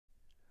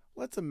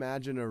Let's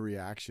imagine a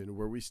reaction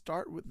where we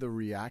start with the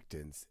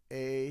reactants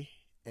A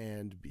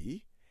and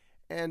B,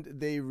 and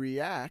they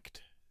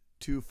react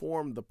to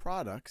form the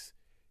products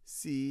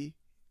C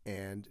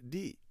and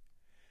D.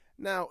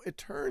 Now, it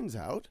turns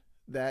out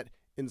that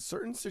in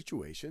certain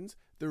situations,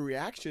 the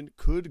reaction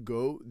could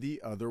go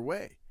the other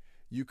way.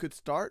 You could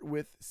start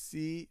with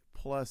C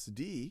plus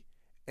D,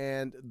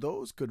 and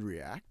those could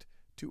react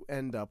to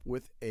end up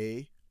with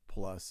A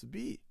plus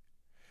B.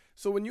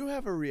 So when you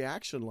have a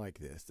reaction like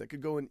this that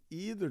could go in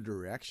either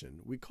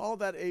direction, we call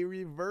that a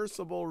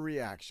reversible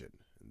reaction.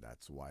 And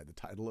that's why the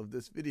title of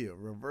this video,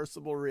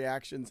 Reversible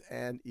Reactions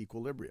and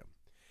Equilibrium.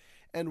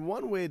 And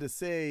one way to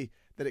say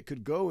that it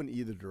could go in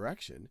either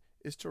direction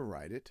is to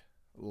write it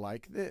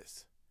like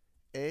this.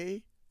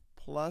 A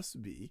plus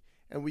B,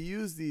 and we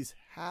use these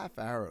half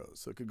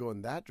arrows, so it could go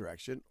in that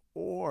direction,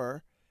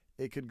 or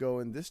it could go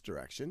in this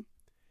direction.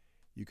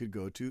 You could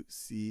go to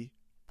C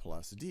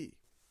plus D.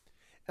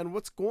 And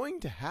what's going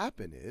to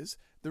happen is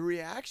the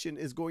reaction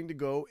is going to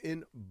go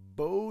in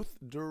both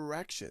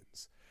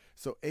directions.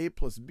 So A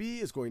plus B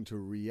is going to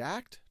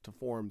react to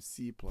form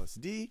C plus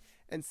D,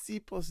 and C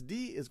plus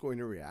D is going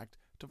to react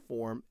to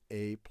form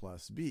A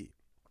plus B.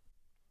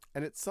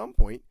 And at some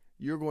point,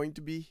 you're going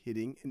to be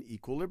hitting an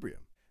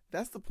equilibrium.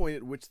 That's the point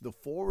at which the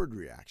forward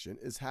reaction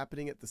is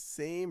happening at the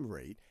same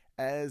rate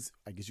as,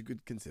 I guess you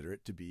could consider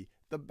it to be,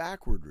 the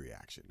backward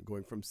reaction,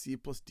 going from C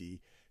plus D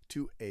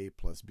to A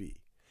plus B.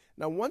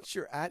 Now, once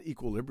you're at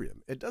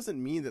equilibrium, it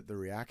doesn't mean that the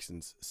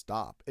reactions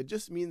stop. It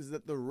just means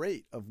that the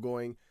rate of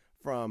going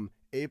from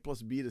A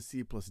plus B to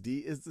C plus D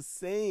is the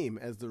same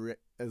as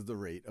the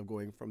rate of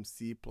going from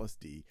C plus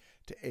D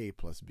to A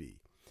plus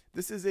B.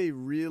 This is a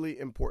really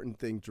important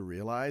thing to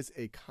realize.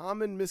 A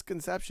common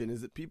misconception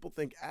is that people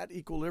think at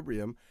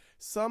equilibrium,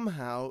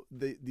 somehow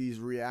these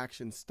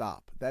reactions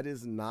stop. That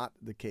is not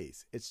the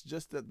case. It's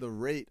just that the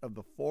rate of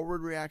the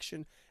forward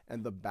reaction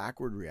and the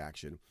backward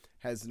reaction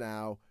has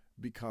now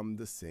become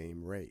the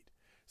same rate.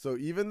 So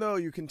even though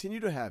you continue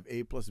to have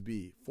A plus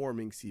B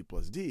forming C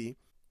plus D,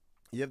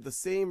 you have the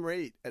same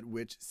rate at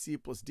which C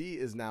plus D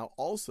is now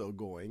also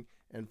going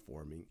and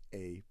forming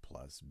A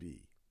plus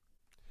B.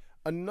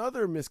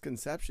 Another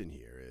misconception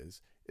here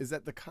is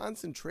that the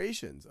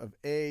concentrations of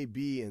A,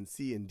 B, and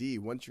C and D,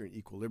 once you're in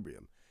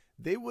equilibrium,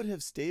 they would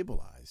have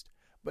stabilized,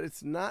 but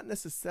it's not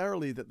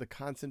necessarily that the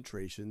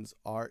concentrations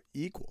are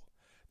equal.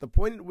 The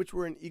point at which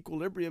we're in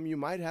equilibrium, you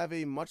might have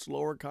a much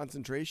lower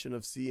concentration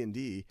of C and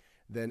D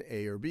than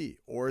A or B,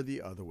 or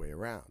the other way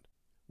around.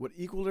 What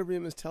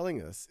equilibrium is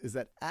telling us is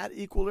that at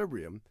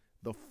equilibrium,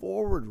 the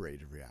forward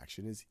rate of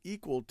reaction is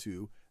equal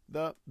to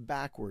the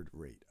backward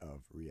rate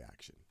of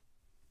reaction.